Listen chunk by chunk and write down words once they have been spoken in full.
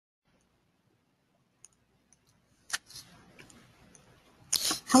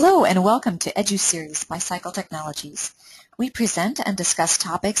Hello and welcome to EduSeries by Cycle Technologies. We present and discuss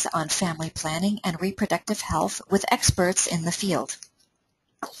topics on family planning and reproductive health with experts in the field.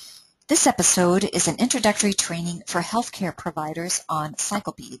 This episode is an introductory training for healthcare providers on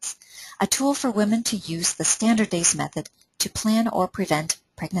CycleBeads, a tool for women to use the standard days method to plan or prevent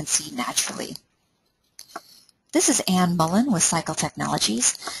pregnancy naturally. This is Ann Mullen with Cycle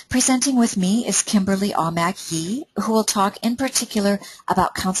Technologies. Presenting with me is Kimberly Aumack, who will talk in particular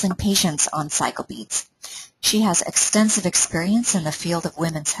about counseling patients on CycleBeads. She has extensive experience in the field of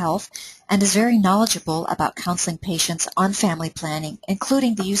women's health and is very knowledgeable about counseling patients on family planning,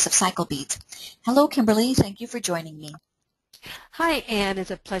 including the use of CycleBeads. Hello, Kimberly. Thank you for joining me. Hi, Anne.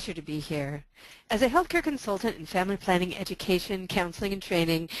 It's a pleasure to be here. As a healthcare consultant in family planning, education, counseling, and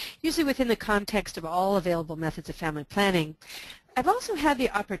training, usually within the context of all available methods of family planning, I've also had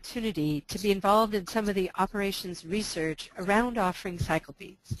the opportunity to be involved in some of the operations research around offering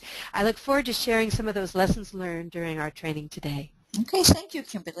CycleBeads. I look forward to sharing some of those lessons learned during our training today. Okay, thank you,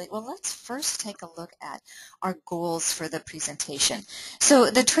 Kimberly. Well, let's first take a look at our goals for the presentation. So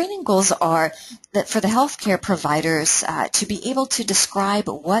the training goals are that for the healthcare providers to be able to describe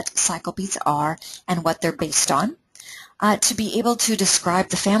what CycleBeads are and what they're based on, to be able to describe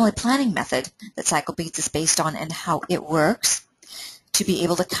the family planning method that CycleBeads is based on and how it works, to be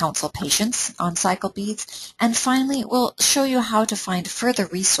able to counsel patients on CycleBeads, and finally, we'll show you how to find further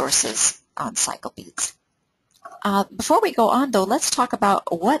resources on CycleBeads. Before we go on, though, let's talk about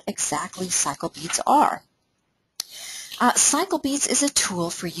what exactly CycleBeads are. CycleBeads is a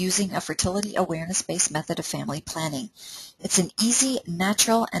tool for using a fertility awareness-based method of family planning. It's an easy,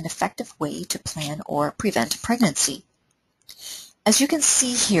 natural, and effective way to plan or prevent pregnancy. As you can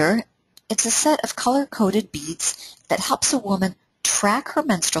see here, it's a set of color-coded beads that helps a woman track her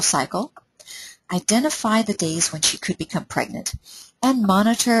menstrual cycle, identify the days when she could become pregnant, and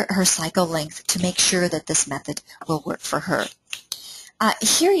monitor her cycle length to make sure that this method will work for her.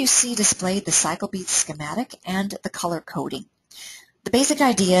 Here you see displayed the CycleBeads schematic and the color coding. The basic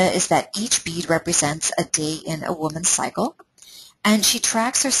idea is that each bead represents a day in a woman's cycle, and she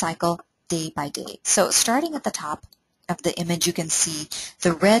tracks her cycle day by day. So starting at the top of the image, you can see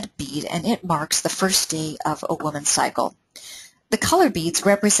the red bead, and it marks the first day of a woman's cycle. The color beads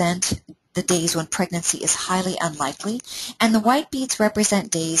represent the days when pregnancy is highly unlikely, and the white beads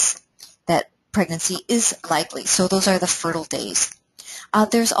represent days that pregnancy is likely. So those are the fertile days.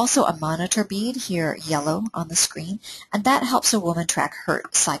 There's also a monitor bead here, yellow, on the screen, and that helps a woman track her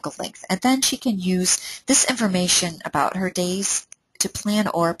cycle length. And then she can use this information about her days to plan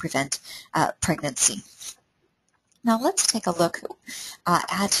or prevent pregnancy. Now let's take a look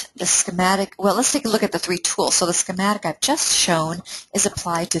at the schematic. Well, let's take a look at the three tools. So the schematic I've just shown is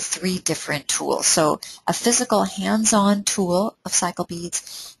applied to three different tools. So a physical hands-on tool of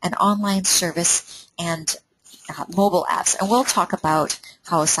CycleBeads, an online service, and mobile apps. And we'll talk about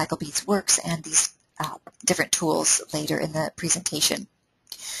how CycleBeads works and these different tools later in the presentation.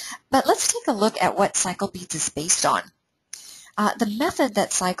 But let's take a look at what CycleBeads is based on. The method that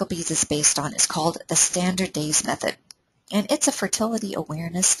CycleBeads is based on is called the standard days method, and it's a fertility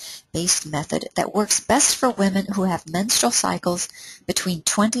awareness-based method that works best for women who have menstrual cycles between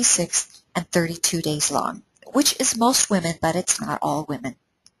 26 and 32 days long, which is most women, but it's not all women.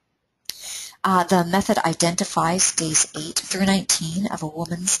 The method identifies days 8 through 19 of a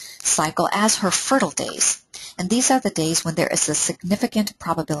woman's cycle as her fertile days, and these are the days when there is a significant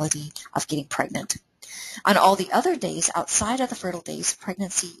probability of getting pregnant. On all the other days outside of the fertile days,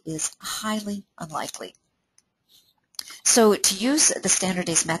 pregnancy is highly unlikely. So to use the standard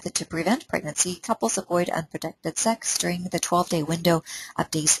days method to prevent pregnancy, couples avoid unprotected sex during the 12-day window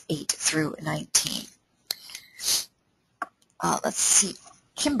of days 8 through 19. Let's see.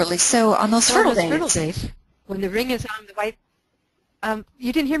 Kimberly, so on those fertile days, when the ring is on the white,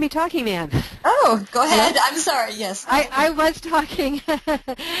 you didn't hear me talking, man. Oh, go ahead. I'm sorry. Yes. I was talking.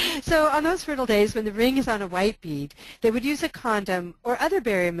 So on those fertile days, when the ring is on a white bead, they would use a condom or other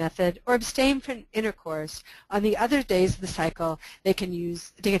barrier method or abstain from intercourse. On the other days of the cycle, they can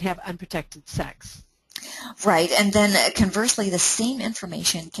have unprotected sex. Right, and then conversely, the same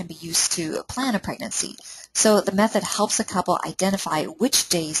information can be used to plan a pregnancy. So the method helps a couple identify which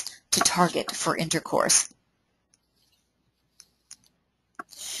days to target for intercourse.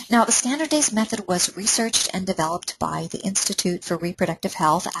 Now, the standard days method was researched and developed by the Institute for Reproductive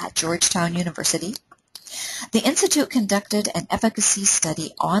Health at Georgetown University. The Institute conducted an efficacy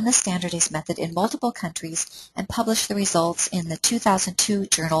study on the standard days method in multiple countries and published the results in the 2002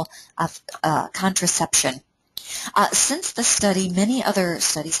 Journal of Contraception. Since the study, many other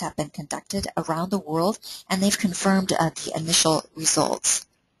studies have been conducted around the world, and they've confirmed the initial results.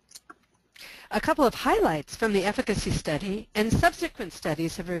 A couple of highlights from the efficacy study and subsequent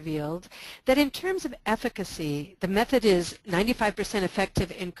studies have revealed that in terms of efficacy, the method is 95%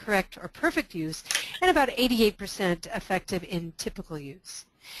 effective in correct or perfect use and about 88% effective in typical use.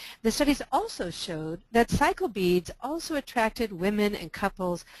 The studies also showed that CycleBeads also attracted women and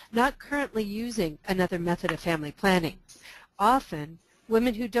couples not currently using another method of family planning. Often,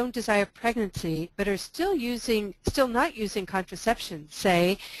 women who don't desire pregnancy but are still not using contraception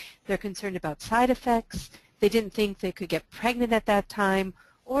say they're concerned about side effects, they didn't think they could get pregnant at that time,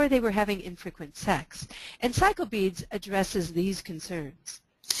 or they were having infrequent sex. And CycleBeads addresses these concerns.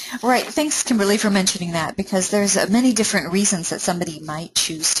 Right. Thanks, Kimberly, for mentioning that, because there's many different reasons that somebody might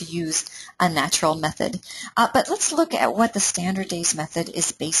choose to use a natural method. But let's look at what the standard days method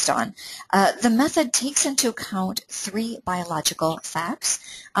is based on. The method takes into account 3 biological facts.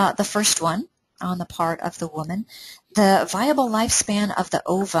 The first one, on the part of the woman, the viable lifespan of the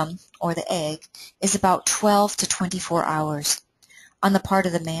ovum, or the egg, is about 12 to 24 hours. On the part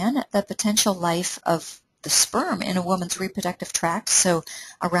of the man, the potential life of the sperm in a woman's reproductive tract, so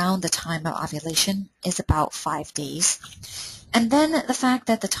around the time of ovulation, is about 5 days. And then the fact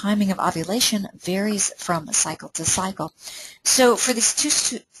that the timing of ovulation varies from cycle to cycle. So for these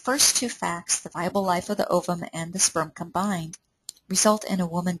first two facts, the viable life of the ovum and the sperm combined result in a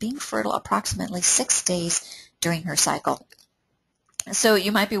woman being fertile approximately 6 days during her cycle. So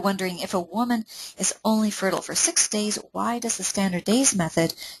you might be wondering, if a woman is only fertile for 6 days, why does the standard days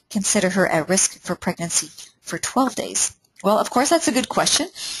method consider her at risk for pregnancy for 12 days? Well, of course, that's a good question,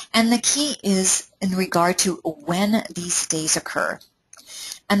 and the key is in regard to when these days occur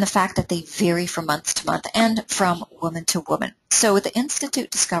and the fact that they vary from month to month and from woman to woman. So the Institute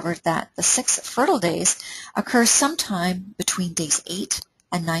discovered that the 6 fertile days occur sometime between days 8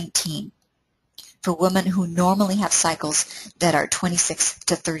 and 19. For women who normally have cycles that are 26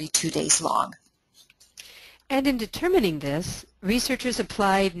 to 32 days long. And in determining this, researchers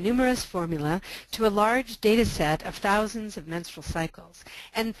applied numerous formula to a large data set of thousands of menstrual cycles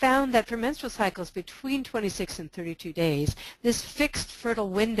and found that for menstrual cycles between 26 and 32 days, this fixed fertile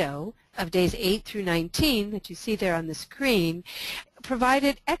window of days 8 through 19 that you see there on the screen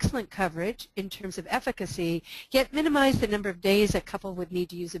provided excellent coverage in terms of efficacy, yet minimized the number of days a couple would need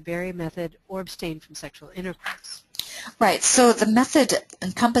to use a barrier method or abstain from sexual intercourse. Right, so the method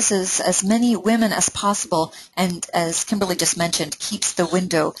encompasses as many women as possible, and as Kimberly just mentioned, keeps the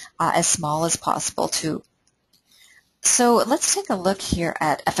window as small as possible too. So let's take a look here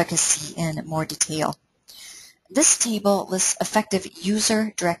at efficacy in more detail. This table lists effective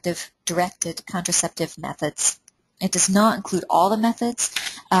user-directed contraceptive methods. It does not include all the methods.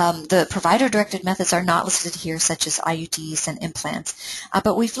 The provider-directed methods are not listed here, such as IUDs and implants.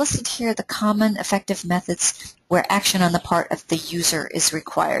 But we've listed here the common effective methods where action on the part of the user is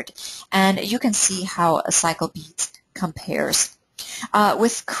required. And you can see how a CycleBeads compares.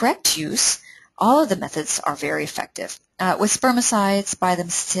 With correct use, all of the methods are very effective, with spermicides by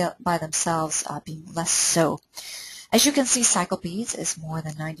themselves being less so. As you can see, CycleBeads is more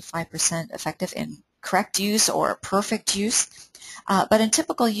than 95% effective in correct use or perfect use. But in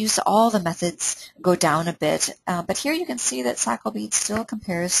typical use, all the methods go down a bit. But here you can see that CycleBeads still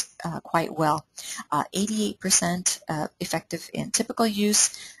compares quite well. 88% effective in typical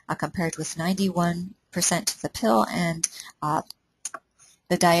use compared with 91% to the pill, and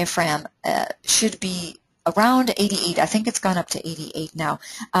the diaphragm should be around 88. I think it's gone up to 88 now.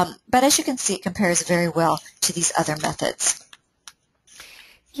 But as you can see, it compares very well to these other methods.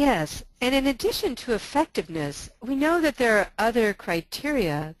 Yes, and in addition to effectiveness, we know that there are other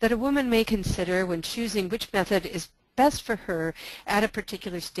criteria that a woman may consider when choosing which method is best for her at a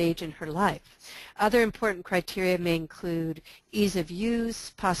particular stage in her life. Other important criteria may include ease of use,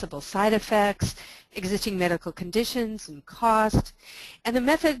 possible side effects, existing medical conditions, and cost. And the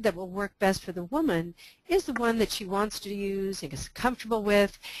method that will work best for the woman is the one that she wants to use and is comfortable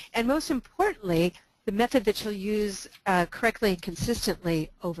with, and most importantly, the method that she'll use correctly and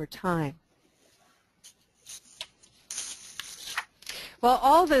consistently over time. While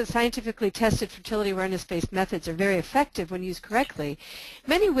all the scientifically tested fertility awareness-based methods are very effective when used correctly,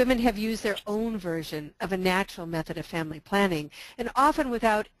 many women have used their own version of a natural method of family planning, and often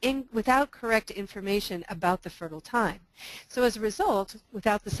without correct information about the fertile time. So as a result,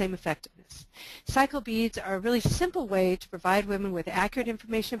 without the same effectiveness. CycleBeads are a really simple way to provide women with accurate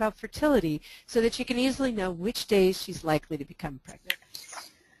information about fertility so that she can easily know which days she's likely to become pregnant.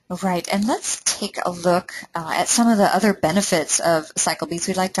 Right, and let's take a look at some of the other benefits of CycleBeads.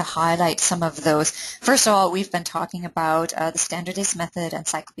 We'd like to highlight some of those. First of all, we've been talking about the standardized method, and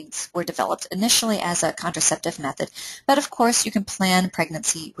CycleBeads were developed initially as a contraceptive method, but of course you can plan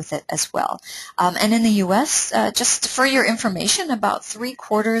pregnancy with it as well. And in the U.S., just for your information, about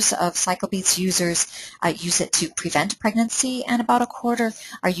 3/4 of CycleBeads users use it to prevent pregnancy, and about 1/4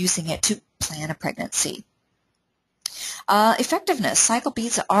 are using it to plan a pregnancy. Effectiveness.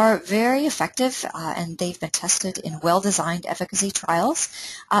 CycleBeads are very effective, and they've been tested in well-designed efficacy trials.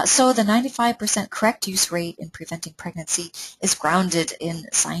 So the 95% correct use rate in preventing pregnancy is grounded in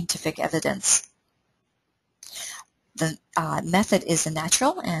scientific evidence. The method is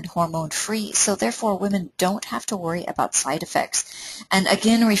natural and hormone-free, so therefore women don't have to worry about side effects. And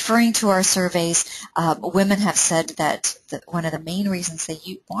again, referring to our surveys, women have said that one of the main reasons they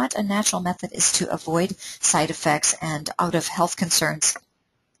want a natural method is to avoid side effects and out of health concerns.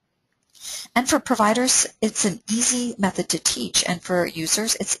 And for providers, it's an easy method to teach, and for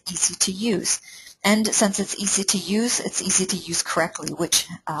users, it's easy to use. And since it's easy to use correctly, which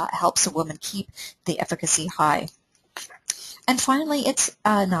helps a woman keep the efficacy high. And finally, it's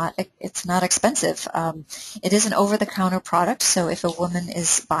not expensive. It is an over-the-counter product, so if a woman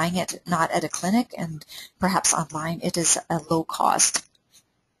is buying it not at a clinic and perhaps online, it is a low cost.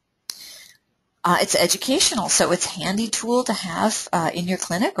 It's educational, so it's a handy tool to have in your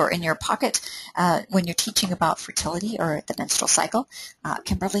clinic or in your pocket when you're teaching about fertility or the menstrual cycle.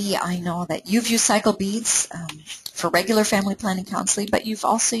 Kimberly, I know that you've used CycleBeads for regular family planning counseling, but you've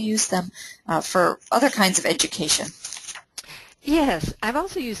also used them for other kinds of education. Yes, I've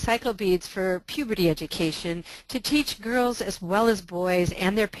also used CycleBeads for puberty education to teach girls as well as boys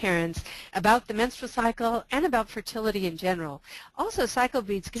and their parents about the menstrual cycle and about fertility in general. Also,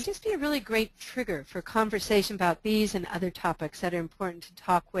 CycleBeads can just be a really great trigger for conversation about these and other topics that are important to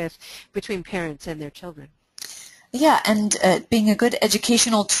talk with between parents and their children. Yeah, and being a good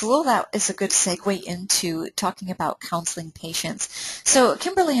educational tool, that is a good segue into talking about counseling patients. So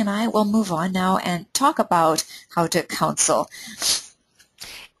Kimberly and I will move on now and talk about how to counsel.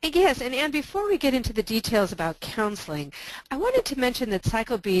 Yes, and Anne, before we get into the details about counseling, I wanted to mention that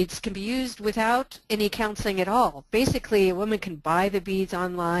CycleBeads can be used without any counseling at all. Basically, a woman can buy the beads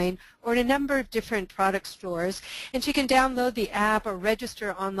online or in a number of different product stores, and she can download the app or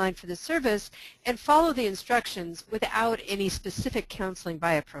register online for the service and follow the instructions without any specific counseling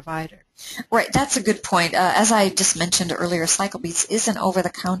by a provider. Right, that's a good point. As I just mentioned earlier, CycleBeads is an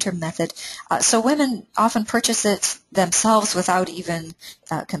over-the-counter method, so women often purchase it themselves without even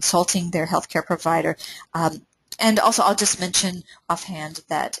consulting their healthcare provider. And also, I'll just mention offhand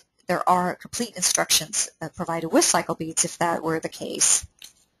that there are complete instructions provided with CycleBeads if that were the case.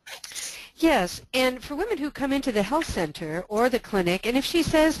 Yes, and for women who come into the health center or the clinic, and if she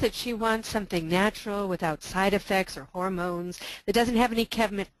says that she wants something natural without side effects or hormones, that doesn't have any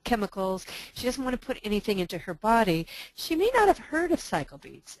chemicals, she doesn't want to put anything into her body, she may not have heard of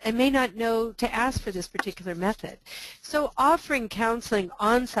CycleBeads and may not know to ask for this particular method. So offering counseling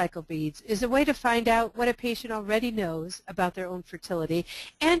on CycleBeads is a way to find out what a patient already knows about their own fertility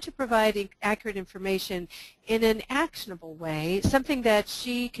and to provide accurate information in an actionable way, something that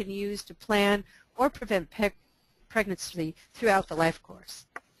she can use to plan or prevent pregnancy throughout the life course.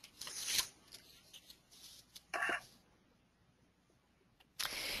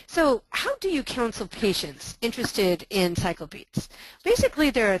 So how do you counsel patients interested in CycleBeads?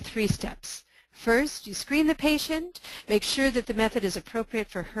 Basically, there are 3 steps. First, you screen the patient, make sure that the method is appropriate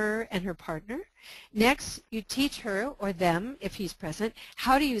for her and her partner. Next, you teach her or them, if he's present,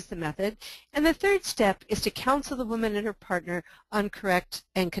 how to use the method. And the third step is to counsel the woman and her partner on correct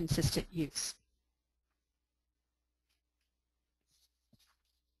and consistent use.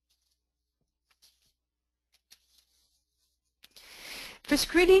 For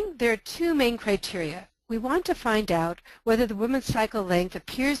screening, there are 2 main criteria. We want to find out whether the woman's cycle length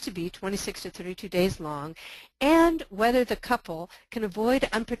appears to be 26 to 32 days long and whether the couple can avoid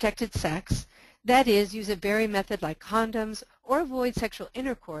unprotected sex, that is, use a barrier method like condoms or avoid sexual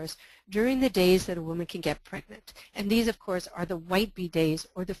intercourse during the days that a woman can get pregnant. And these, of course, are the white bee days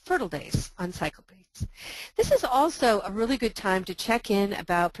or the fertile days on CycleBeads. This is also a really good time to check in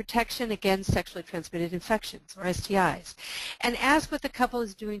about protection against sexually transmitted infections or STIs and ask what the couple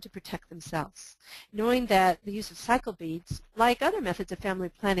is doing to protect themselves, knowing that the use of CycleBeads, like other methods of family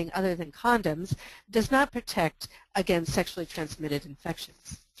planning other than condoms, does not protect against sexually transmitted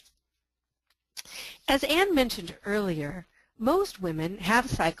infections. As Anne mentioned earlier, most women have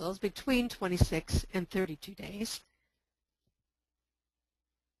cycles between 26 and 32 days.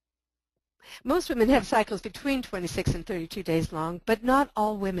 Most women have cycles between 26 and 32 days long, but not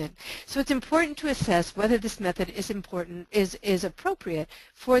all women. So it's important to assess whether this method is appropriate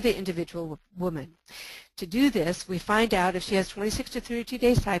for the individual woman. To do this, we find out if she has 26 to 32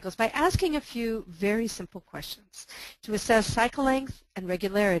 day cycles by asking a few very simple questions to assess cycle length and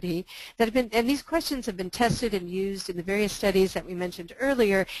regularity and these questions have been tested and used in the various studies that we mentioned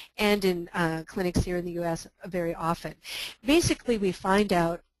earlier and in clinics here in the U.S. very often. Basically, we find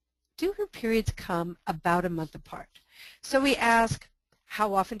out, do her periods come about a month apart? So we ask,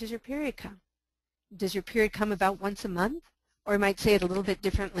 how often does your period come? Does your period come about once a month? Or I might say it a little bit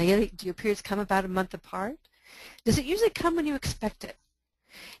differently. Do your periods come about a month apart? Does it usually come when you expect it?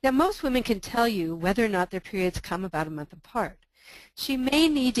 Now, most women can tell you whether or not their periods come about a month apart. She may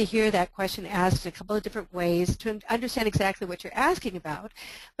need to hear that question asked in a couple of different ways to understand exactly what you're asking about.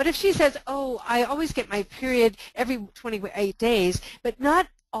 But if she says, oh, I always get my period every 28 days, but not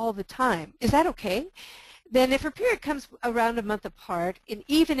all the time, is that okay? Then if her period comes around a month apart, and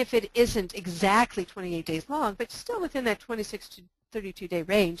even if it isn't exactly 28 days long, but still within that 26 to 32 day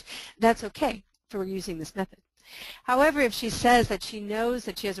range, that's okay for using this method. However, if she says that she knows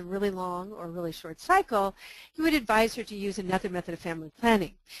that she has a really long or really short cycle, you would advise her to use another method of family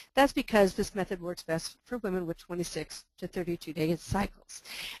planning. That's because this method works best for women with 26 to 32 day cycles.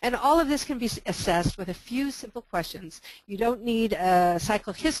 And all of this can be assessed with a few simple questions. You don't need a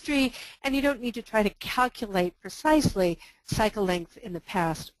cycle history, and you don't need to try to calculate precisely cycle length in the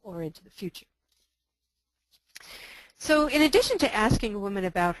past or into the future. So in addition to asking a woman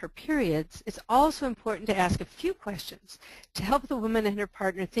about her periods, it's also important to ask a few questions to help the woman and her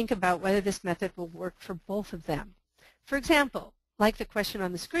partner think about whether this method will work for both of them. For example, like the question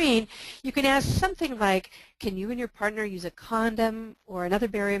on the screen, you can ask something like, can you and your partner use a condom or another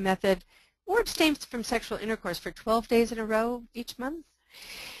barrier method, or abstain from sexual intercourse for 12 days in a row each month?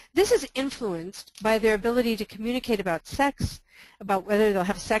 This is influenced by their ability to communicate about sex, about whether they'll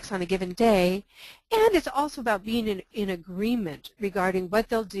have sex on a given day, and it's also about being in agreement regarding what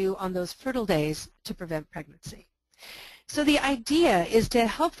they'll do on those fertile days to prevent pregnancy. So the idea is to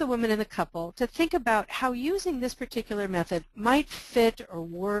help the woman in the couple to think about how using this particular method might fit or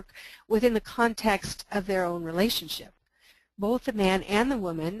work within the context of their own relationship. Both the man and the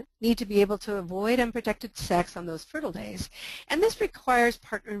woman need to be able to avoid unprotected sex on those fertile days, and this requires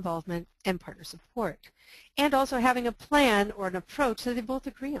partner involvement and partner support, and also having a plan or an approach that they both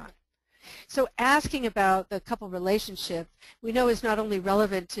agree on. So asking about the couple relationship, we know is not only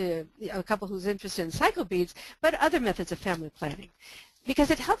relevant to a couple who's interested in CycleBeads, but other methods of family planning,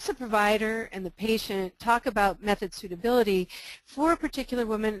 because it helps the provider and the patient talk about method suitability for a particular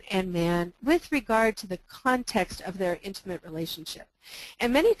woman and man with regard to the context of their intimate relationship.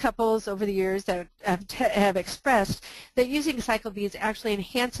 And many couples over the years that have expressed that using CycleBeads actually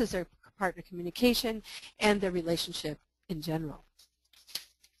enhances their partner communication and their relationship in general.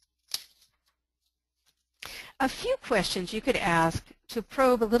 A few questions you could ask to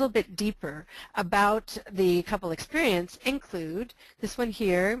probe a little bit deeper about the couple experience include this one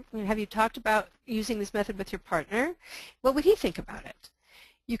here. Have you talked about using this method with your partner? What would he think about it?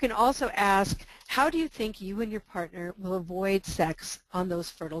 You can also ask, how do you think you and your partner will avoid sex on those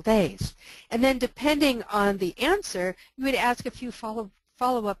fertile days? And then depending on the answer, you would ask a few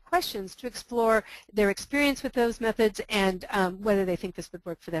follow-up questions to explore their experience with those methods and whether they think this would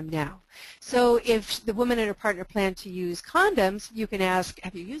work for them now. So if the woman and her partner plan to use condoms, you can ask,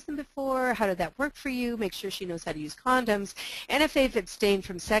 have you used them before? How did that work for you? Make sure she knows how to use condoms. And if they've abstained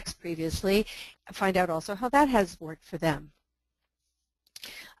from sex previously, find out also how that has worked for them.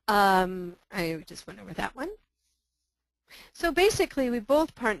 I just went over that one. So basically,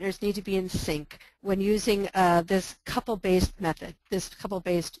 both partners need to be in sync when using this couple-based method, this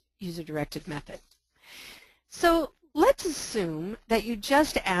couple-based user-directed method. So let's assume that you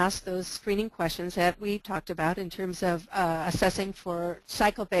just asked those screening questions that we talked about in terms of assessing for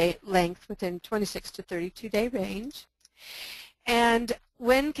cycle length within 26 to 32 day range. And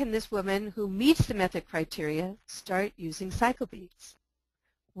when can this woman who meets the method criteria start using CycleBeads?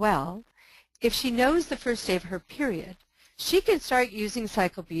 Well, if she knows the first day of her period, she can start using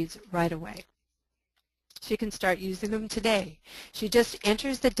CycleBeads right away. She can start using them today. She just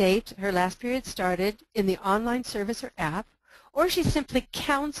enters the date her last period started in the online service or app, or she simply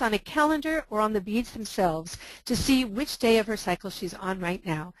counts on a calendar or on the beads themselves to see which day of her cycle she's on right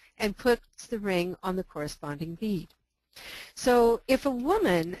now and puts the ring on the corresponding bead. So if a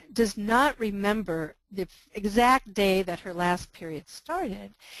woman does not remember the exact day that her last period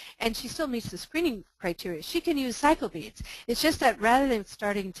started and she still meets the screening criteria, she can use CycleBeads. It's just that rather than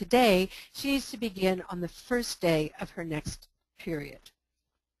starting today, she needs to begin on the first day of her next period.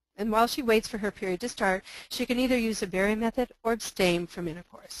 And while she waits for her period to start, she can either use the Berry method or abstain from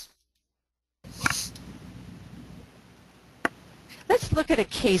intercourse. Let's look at a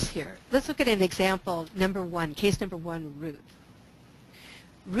case here. Let's look at an example, number one, case number one, Ruth.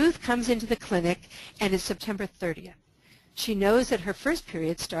 Ruth comes into the clinic and it's September 30th. She knows that her first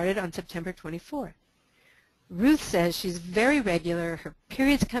period started on September 24th. Ruth says she's very regular, her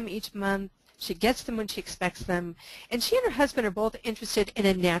periods come each month, she gets them when she expects them, and she and her husband are both interested in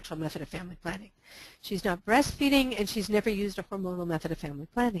a natural method of family planning. She's not breastfeeding and she's never used a hormonal method of family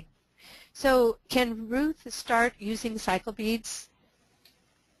planning. So can Ruth start using CycleBeads?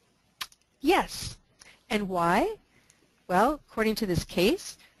 Yes. And why? Well, according to this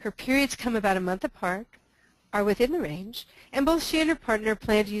case, her periods come about a month apart, are within the range, and both she and her partner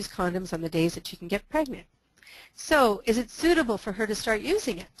plan to use condoms on the days that she can get pregnant. So is it suitable for her to start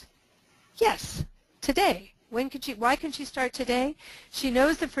using it? Yes, today. Why can she start today? She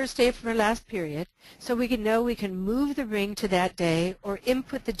knows the first day from her last period, so we can move the ring to that day or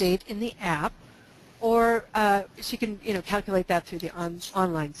input the date in the app, or she can calculate that through the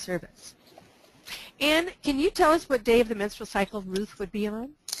online service. Anne, can you tell us what day of the menstrual cycle Ruth would be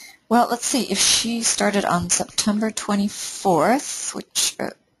on? Well, let's see. If she started on September 24th, which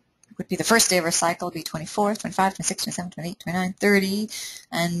would be the first day of her cycle, would be 24th, 25, 26, 27, 28, 29, 30.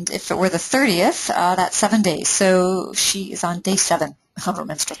 And if it were the 30th, that's 7 days. So she is on day 7 of her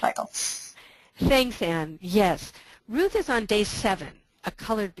menstrual cycle. Thanks, Anne. Yes. Ruth is on day 7, a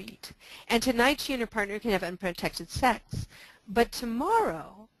colored bead. And tonight she and her partner can have unprotected sex. But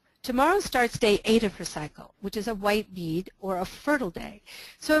tomorrow starts day 8 of her cycle, which is a white bead or a fertile day.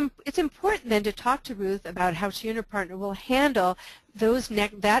 So it's important then to talk to Ruth about how she and her partner will handle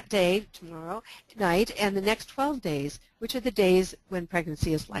that day, tomorrow night, and the next 12 days, which are the days when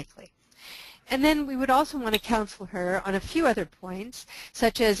pregnancy is likely. And then we would also want to counsel her on a few other points,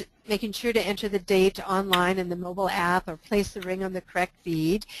 such as making sure to enter the date online in the mobile app or place the ring on the correct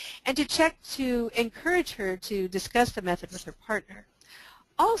bead, and to encourage her to discuss the method with her partner.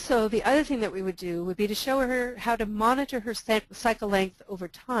 Also, the other thing that we would do would be to show her how to monitor her cycle length over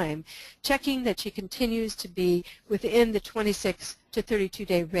time, checking that she continues to be within the 26 to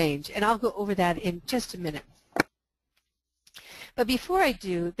 32-day range. And I'll go over that in just a minute. But before I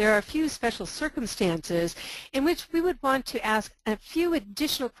do, there are a few special circumstances in which we would want to ask a few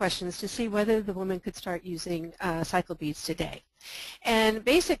additional questions to see whether the woman could start using CycleBeads today. And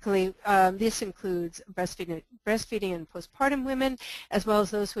basically, this includes breastfeeding and postpartum women, as well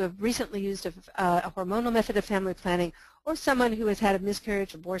as those who have recently used a hormonal method of family planning, or someone who has had a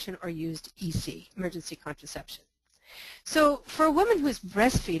miscarriage, abortion, or used EC, emergency contraception. So for a woman who is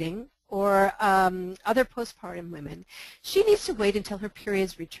breastfeeding, or other postpartum women, she needs to wait until her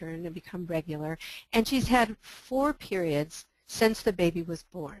periods return and become regular, and she's had 4 periods since the baby was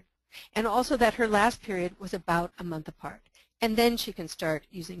born, and also that her last period was about a month apart, and then she can start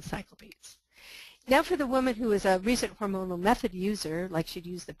using CycleBeads. Now for the woman who is a recent hormonal method user, like she'd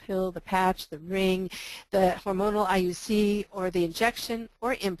use the pill, the patch, the ring, the hormonal IUC, or the injection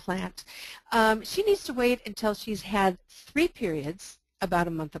or implant, she needs to wait until she's had 3 periods about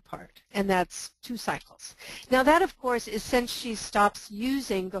a month apart, and that's 2 cycles. Now that, of course, is since she stops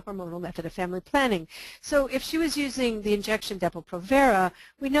using the hormonal method of family planning. So if she was using the injection Depo-Provera,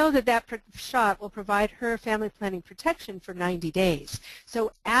 we know that that shot will provide her family planning protection for 90 days.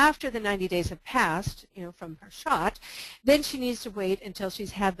 So after the 90 days have passed, from her shot, then she needs to wait until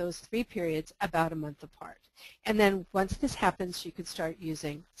she's had those 3 periods about a month apart. And then once this happens, she could start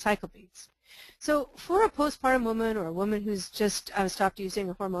using CycleBeads. So for a postpartum woman or a woman who's just stopped using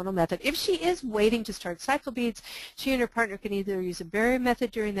a hormonal method, if she is waiting to start CycleBeads, she and her partner can either use a Berry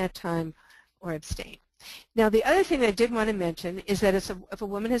method during that time or abstain. Now the other thing I did want to mention is that if a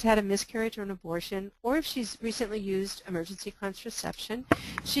woman has had a miscarriage or an abortion, or if she's recently used emergency contraception,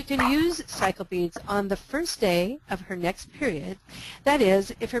 she can use CycleBeads on the first day of her next period. That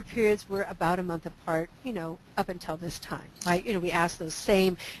is, if her periods were about a month apart, up until this time, right? We ask those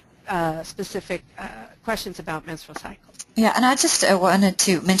same specific questions about menstrual cycles. Yeah, and I just wanted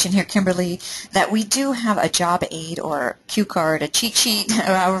to mention here, Kimberly, that we do have a job aid or cue card, a cheat sheet,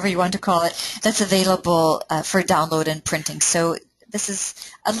 or however you want to call it, that's available for download and printing. So this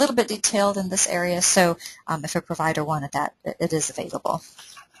is a little bit detailed in this area, so if a provider wanted that, it is available.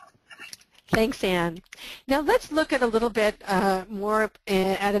 Thanks, Anne. Now let's look at a little bit more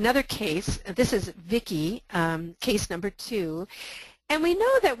at another case. This is Vicky, case number 2. And we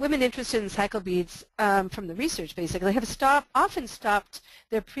know that women interested in CycleBeads, from the research basically, have often stopped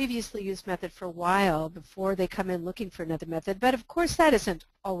their previously used method for a while before they come in looking for another method. But of course that isn't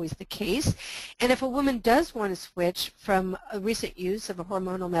always the case. And if a woman does want to switch from a recent use of a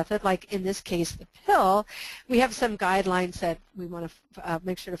hormonal method, like in this case the pill, we have some guidelines that we want to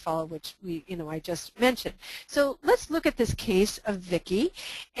make sure to follow, which I just mentioned. So let's look at this case of Vicky,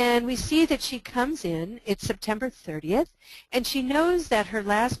 and we see that she comes in, it's September 30th, and she knows that her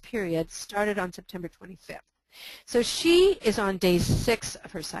last period started on September 25th. So she is on day 6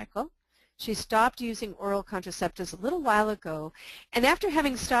 of her cycle. She stopped using oral contraceptives a little while ago, and after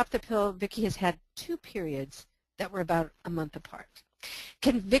having stopped the pill, Vicky has had 2 periods that were about a month apart.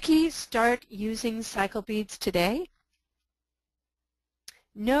 Can Vicky start using CycleBeads today?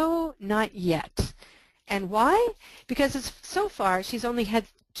 No, not yet. And why? Because so far she's only had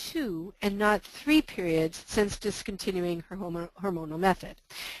 2 and not 3 periods since discontinuing her hormonal method.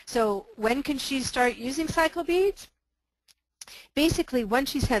 So when can she start using CycleBeads? Basically,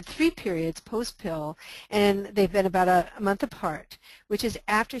 once she's had 3 periods post-pill, and they've been about a month apart, which is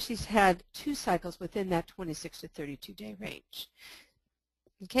after she's had 2 cycles within that 26 to 32-day range.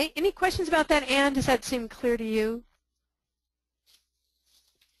 Okay, any questions about that, Anne? Does that seem clear to you?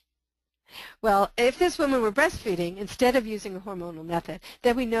 Well, if this woman were breastfeeding instead of using a hormonal method,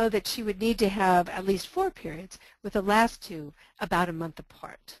 then we know that she would need to have at least 4 periods, with the last 2 about a month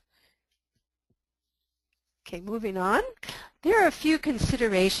apart. Okay, moving on. There are a few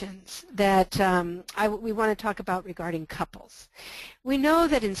considerations that we want to talk about regarding couples. We know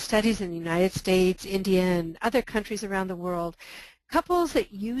that in studies in the United States, India, and other countries around the world, couples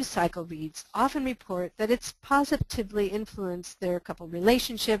that use CycleBeads often report that it's positively influenced their couple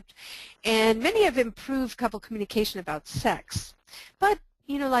relationship, and many have improved couple communication about sex. But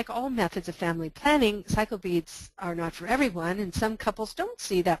like all methods of family planning, CycleBeads are not for everyone, and some couples don't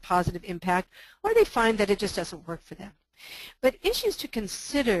see that positive impact, or they find that it just doesn't work for them. But issues to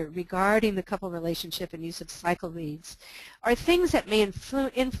consider regarding the couple relationship and use of CycleBeads are things that may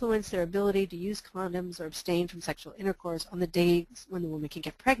influence their ability to use condoms or abstain from sexual intercourse on the days when the woman can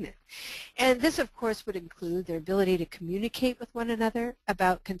get pregnant. And this, of course, would include their ability to communicate with one another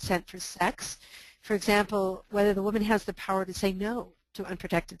about consent for sex. For example, whether the woman has the power to say no to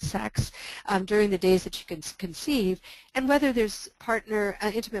unprotected sex during the days that she can conceive, and whether there's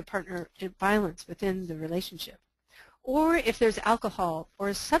intimate partner violence within the relationship. Or if there's alcohol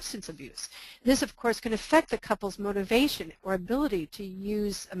or substance abuse. This, of course, can affect the couple's motivation or ability to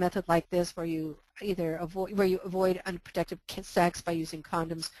use a method like this where you avoid unprotected sex by using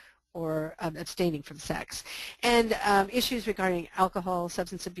condoms or abstaining from sex. And issues regarding alcohol,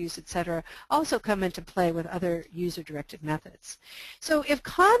 substance abuse, etc. also come into play with other user-directed methods. So if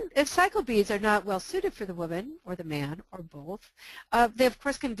CycleBeads are not well suited for the woman or the man or both, they of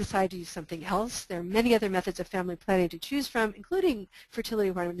course can decide to use something else. There are many other methods of family planning to choose from, including fertility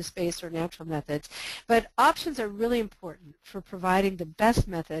awareness-based or natural methods. But options are really important for providing the best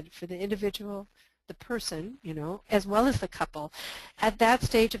method for the individual, the person, as well as the couple at that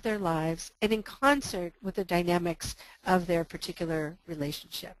stage of their lives and in concert with the dynamics of their particular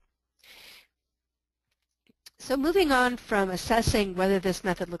relationship. So moving on from assessing whether this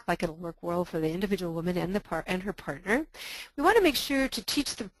method looks like it'll work well for the individual woman and her partner, we want to make sure to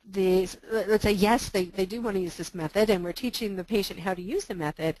teach let's say yes, they do want to use this method, and we're teaching the patient how to use the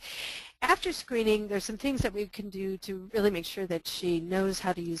method. After screening, there's some things that we can do to really make sure that she knows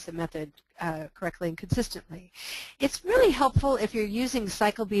how to use the method correctly and consistently. It's really helpful if you're using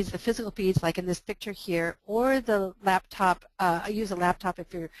CycleBeads, the physical beads, like in this picture here, or the laptop. Use a laptop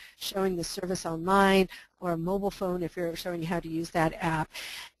if you're showing the service online, or a mobile phone if you're showing how to use that app.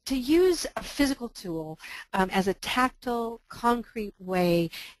 To use a physical tool as a tactile, concrete way,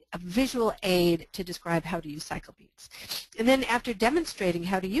 a visual aid to describe how to use CycleBeads. And then after demonstrating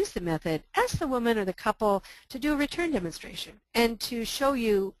how to use the method, ask the woman or the couple to do a return demonstration and to show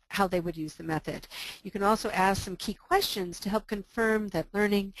you how they would use the method. You can also ask some key questions to help confirm that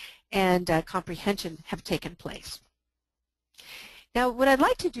learning and comprehension have taken place. Now, what I'd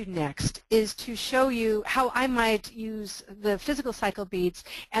like to do next is to show you how I might use the physical CycleBeads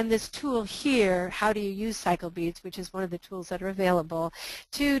and this tool here, How Do You Use CycleBeads, which is one of the tools that are available,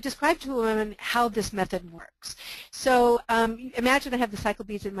 to describe to a woman how this method works. So imagine I have the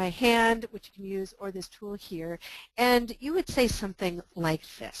CycleBeads in my hand, which you can use, or this tool here, and you would say something like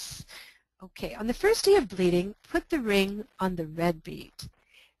this. Okay, on the first day of bleeding, put the ring on the red bead.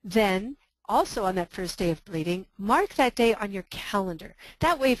 Then, also on that first day of bleeding, mark that day on your calendar.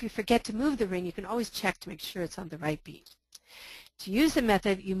 That way, if you forget to move the ring, you can always check to make sure it's on the right bead. To use the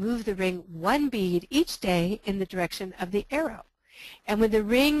method, you move the ring one bead each day in the direction of the arrow. And when the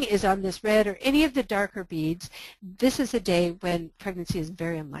ring is on this red or any of the darker beads, this is a day when pregnancy is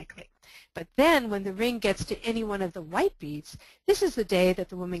very unlikely. But then when the ring gets to any one of the white beads, this is the day that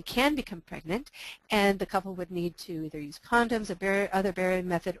the woman can become pregnant, and the couple would need to either use condoms, other barrier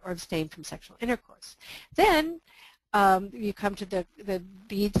method, or abstain from sexual intercourse. Then you come to the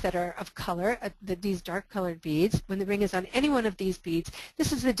beads that are of color, these dark colored beads. When the ring is on any one of these beads,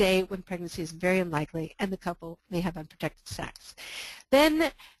 this is the day when pregnancy is very unlikely and the couple may have unprotected sex.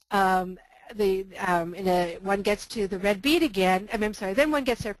 Then one gets to the red bead again, then one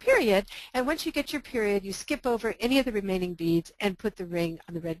gets their period, and once you get your period, you skip over any of the remaining beads and put the ring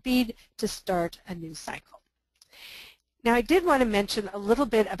on the red bead to start a new cycle. Now, I did want to mention a little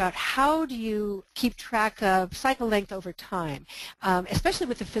bit about how do you keep track of cycle length over time, especially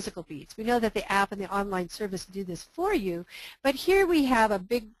with the physical beads. We know that the app and the online service do this for you, but here we have a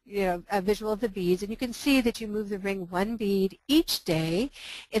big a visual of the beads, and you can see that you move the ring one bead each day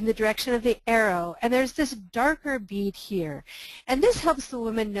in the direction of the arrow, and there's this darker bead here. And this helps the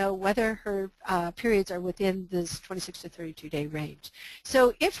woman know whether her periods are within this 26 to 32 day range.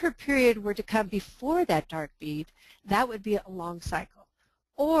 So if her period were to come before that dark bead, that would be a long cycle.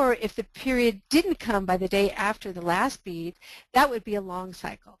 Or if the period didn't come by the day after the last bead, that would be a long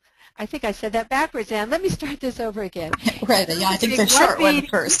cycle. I think I said that backwards, Anne. Let me start this over again. Right, yeah, I think the short one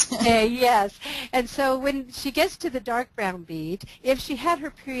first. Yes, and so when she gets to the dark brown bead, if she had her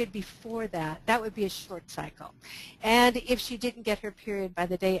period before that, that would be a short cycle. And if she didn't get her period by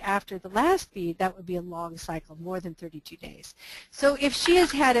the day after the last bead, that would be a long cycle, more than 32 days. So if she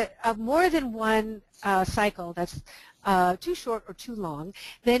has had a more than one cycle that's too short or too long,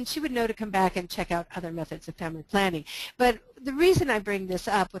 then she would know to come back and check out other methods of family planning. But the reason I bring this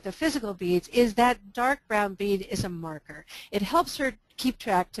up with the physical beads is that dark brown bead is a marker. It helps her keep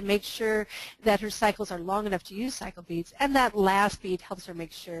track to make sure that her cycles are long enough to use cycle beads, and that last bead helps her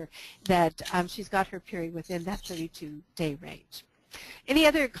make sure that she's got her period within that 32-day range. Any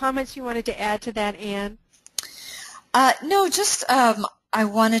other comments you wanted to add to that, Anne? No, just I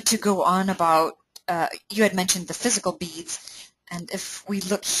wanted to go on about you had mentioned the physical beads, and if we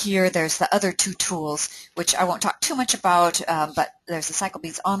look here, there's the other two tools, which I won't talk too much about, but there's the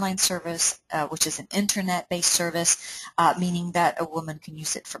CycleBeads online service, which is an internet-based service, meaning that a woman can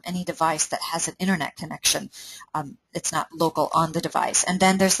use it from any device that has an internet connection. It's not local on the device. And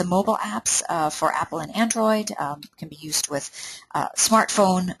then there's the mobile apps for Apple and Android, can be used with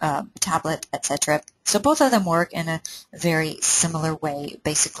smartphone, tablet, etc. So both of them work in a very similar way,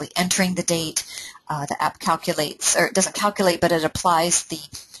 basically entering the date. The app calculates, or it doesn't calculate, but it applies the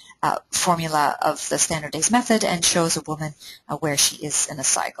formula of the standard days method and shows a woman where she is in a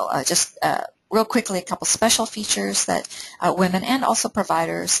cycle. Just real quickly, a couple special features that women and also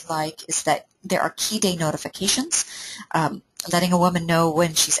providers like is that there are key day notifications, letting a woman know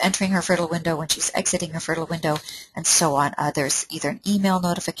when she's entering her fertile window, when she's exiting her fertile window, and so on. There's either an email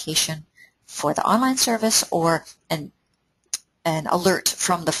notification for the online service or an alert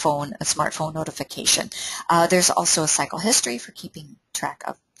from the phone, a smartphone notification. There's also a cycle history for keeping track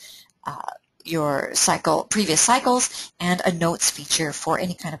of your previous cycles, and a notes feature for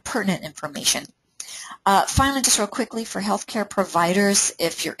any kind of pertinent information. Finally, just real quickly, for healthcare providers,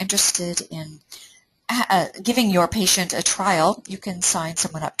 if you're interested in giving your patient a trial, you can sign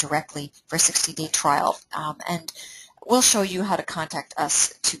someone up directly for a 60-day trial, and we'll show you how to contact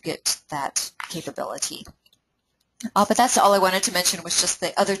us to get that capability. But that's all I wanted to mention, was just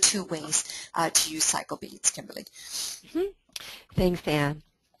the other two ways to use CycleBeads, Kimberly. Mm-hmm. Thanks, Anne.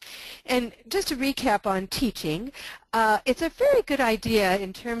 And just to recap on teaching, it's a very good idea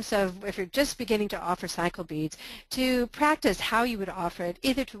in terms of if you're just beginning to offer CycleBeads to practice how you would offer it,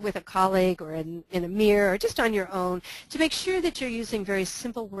 either with a colleague or in a mirror or just on your own, to make sure that you're using very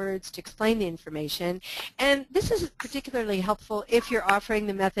simple words to explain the information. And this is particularly helpful if you're offering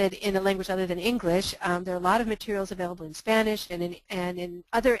the method in a language other than English. There are a lot of materials available in Spanish and in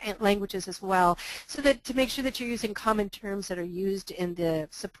other languages as well, so that to make sure that you're using common terms that are used in the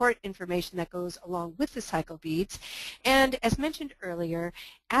support information that goes along with the CycleBeads. And as mentioned earlier,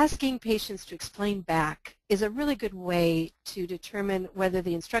 asking patients to explain back is a really good way to determine whether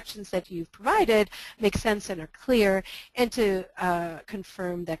the instructions that you've provided make sense and are clear, and to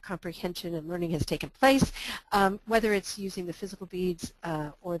confirm that comprehension and learning has taken place, whether it's using the physical beads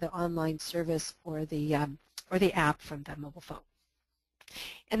or the online service or the app from the mobile phone.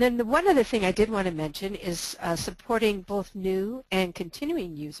 And then the one other thing I did want to mention is supporting both new and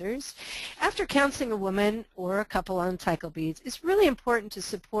continuing users. After counseling a woman or a couple on CycleBeads, it's really important to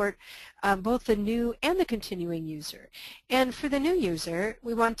support both the new and the continuing user. And for the new user,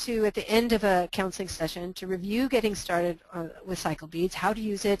 we want to, at the end of a counseling session, to review getting started with CycleBeads, how to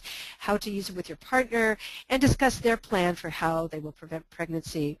use it with your partner, and discuss their plan for how they will prevent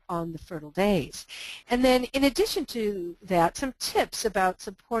pregnancy on the fertile days. And then in addition to that, some tips about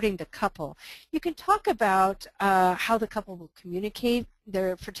supporting the couple. You can talk about how the couple will communicate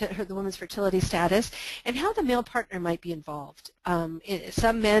the woman's fertility status and how the male partner might be involved.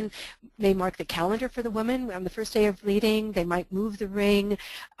 Some men may mark the calendar for the woman on the first day of bleeding. They might move the ring.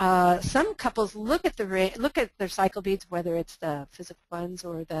 Some couples look at their CycleBeads, whether it's the physical ones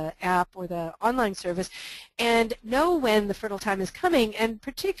or the app or the online service, and know when the fertile time is coming and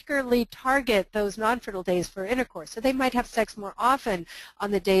particularly target those non-fertile days for intercourse. So they might have sex more often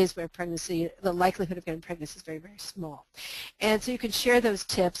on the days where the likelihood of getting pregnant is very, very small. And so you can share those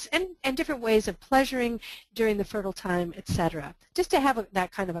tips and different ways of pleasuring during the fertile time, etc., just to have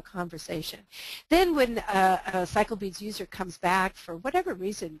that kind of a conversation. Then when a CycleBeads user comes back for whatever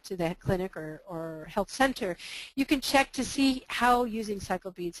reason to the clinic or health center, you can check to see how using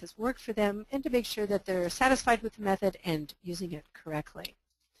CycleBeads has worked for them and to make sure that they're satisfied with the method and using it correctly.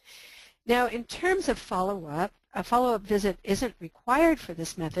 Now, in terms of follow-up, a follow-up visit isn't required for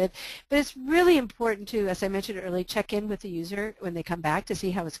this method, but it's really important to, as I mentioned earlier, check in with the user when they come back to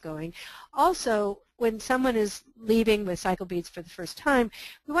see how it's going. Also, when someone is leaving with CycleBeads for the first time,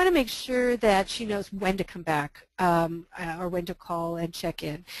 we want to make sure that she knows when to come back or when to call and check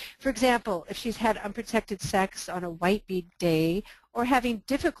in. For example, if she's had unprotected sex on a white bead day or having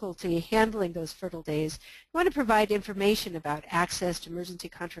difficulty handling those fertile days, we want to provide information about access to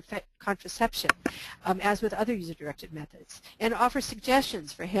emergency contraception, as with other user-directed methods, and offer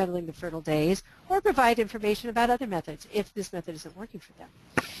suggestions for handling the fertile days or provide information about other methods if this method isn't working for them.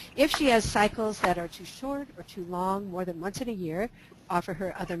 If she has cycles that are too short or too long, more than once in a year, offer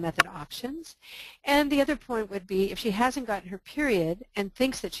her other method options. And the other point would be if she hasn't gotten her period and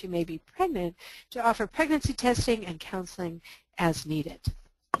thinks that she may be pregnant, to offer pregnancy testing and counseling as needed.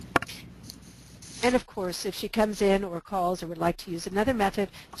 And of course, if she comes in or calls or would like to use another method,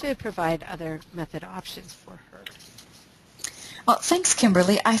 to provide other method options for her. Well, thanks,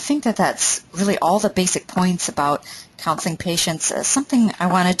 Kimberly. I think that that's really all the basic points about counseling patients. Something I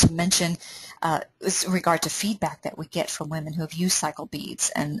wanted to mention is in regard to feedback that we get from women who have used CycleBeads.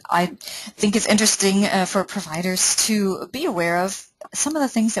 And I think it's interesting for providers to be aware of some of the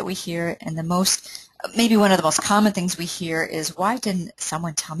things that we hear, and maybe one of the most common things we hear is, why didn't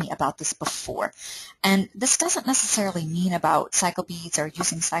someone tell me about this before? And this doesn't necessarily mean about CycleBeads or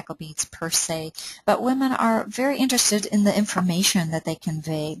using CycleBeads per se, but women are very interested in the information that they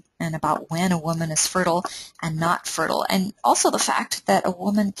convey and about when a woman is fertile and not fertile, and also the fact that a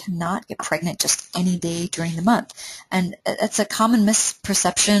woman cannot get pregnant just any day during the month. And it's a common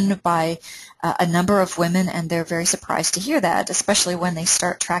misperception by a number of women, and they're very surprised to hear that, especially when they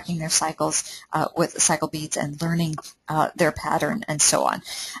start tracking their cycles with CycleBeads and learning their pattern and so on.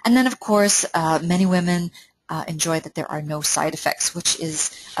 And then, of course, many women enjoy that there are no side effects, which is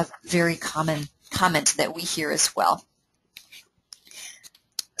a very common comment that we hear as well.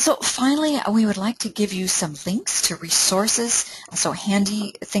 So finally, we would like to give you some links to resources, so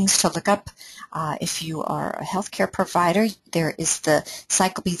handy things to look up. If you are a healthcare provider, there is the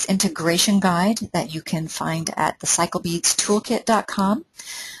CycleBeads Integration Guide that you can find at the CycleBeadsToolkit.com.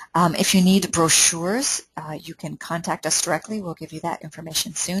 If you need brochures, you can contact us directly. We'll give you that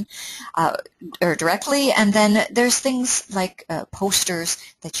information soon, or directly. And then there's things like posters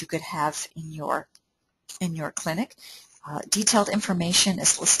that you could have in your clinic. Detailed information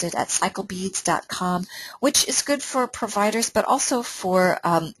is listed at CycleBeads.com, which is good for providers, but also for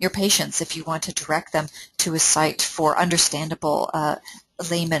your patients if you want to direct them to a site for understandable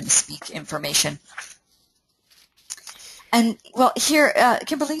layman speak information. And, well, here,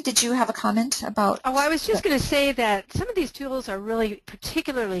 Kimberly, did you have a comment about? Oh, I was just going to say that some of these tools are really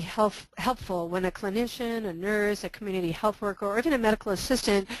particularly helpful when a clinician, a nurse, a community health worker, or even a medical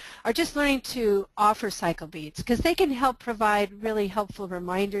assistant are just learning to offer CycleBeads, because they can help provide really helpful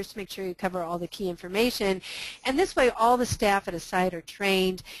reminders to make sure you cover all the key information. And this way, all the staff at a site are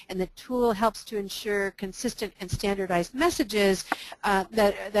trained, and the tool helps to ensure consistent and standardized messages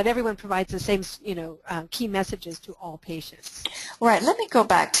that everyone provides the same, key messages to all patients. patients. Right. Let me go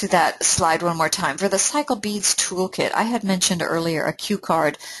back to that slide one more time. For the CycleBeads toolkit, I had mentioned earlier a cue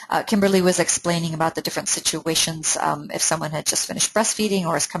card. Kimberly was explaining about the different situations if someone had just finished breastfeeding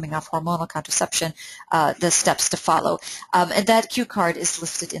or is coming off hormonal contraception, the steps to follow. And that cue card is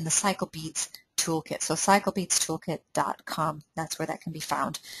listed in the CycleBeads toolkit. So cyclebeadstoolkit.com, that's where that can be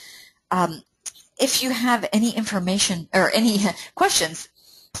found. If you have any information or any questions,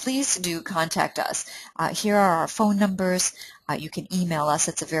 please do contact us. Here are our phone numbers. You can email us.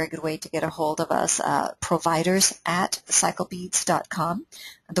 It's a very good way to get a hold of us. providers@cyclebeads.com.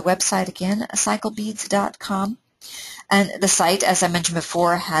 The website again, cyclebeads.com. And the site, as I mentioned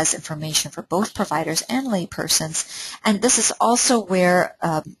before, has information for both providers and laypersons. And this is also where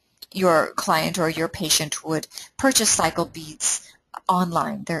your client or your patient would purchase CycleBeads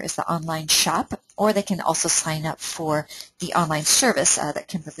online. There is the online shop, or they can also sign up for the online service that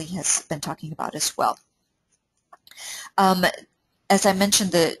Kimberly has been talking about as well. As I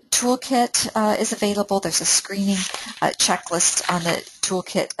mentioned, the toolkit is available. There's a screening checklist on the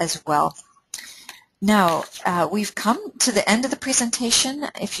toolkit as well. Now, we've come to the end of the presentation.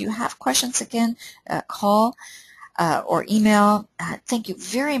 If you have questions, again, call or email. Thank you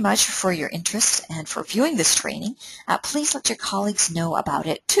very much for your interest and for viewing this training. Please let your colleagues know about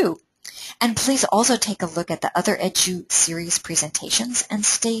it too. And please also take a look at the other EduSeries presentations and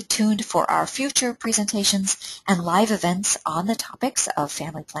stay tuned for our future presentations and live events on the topics of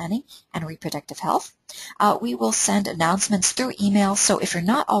family planning and reproductive health. We will send announcements through email, so if you're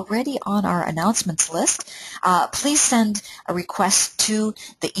not already on our announcements list, please send a request to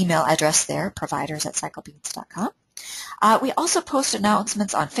the email address there, providers@cyclebeads.com. We also post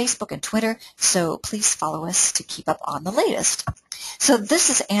announcements on Facebook and Twitter, so please follow us to keep up on the latest. So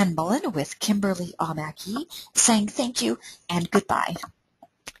this is Ann Mullen with Kimberly Aumack saying thank you and goodbye.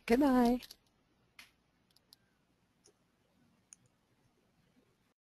 Goodbye.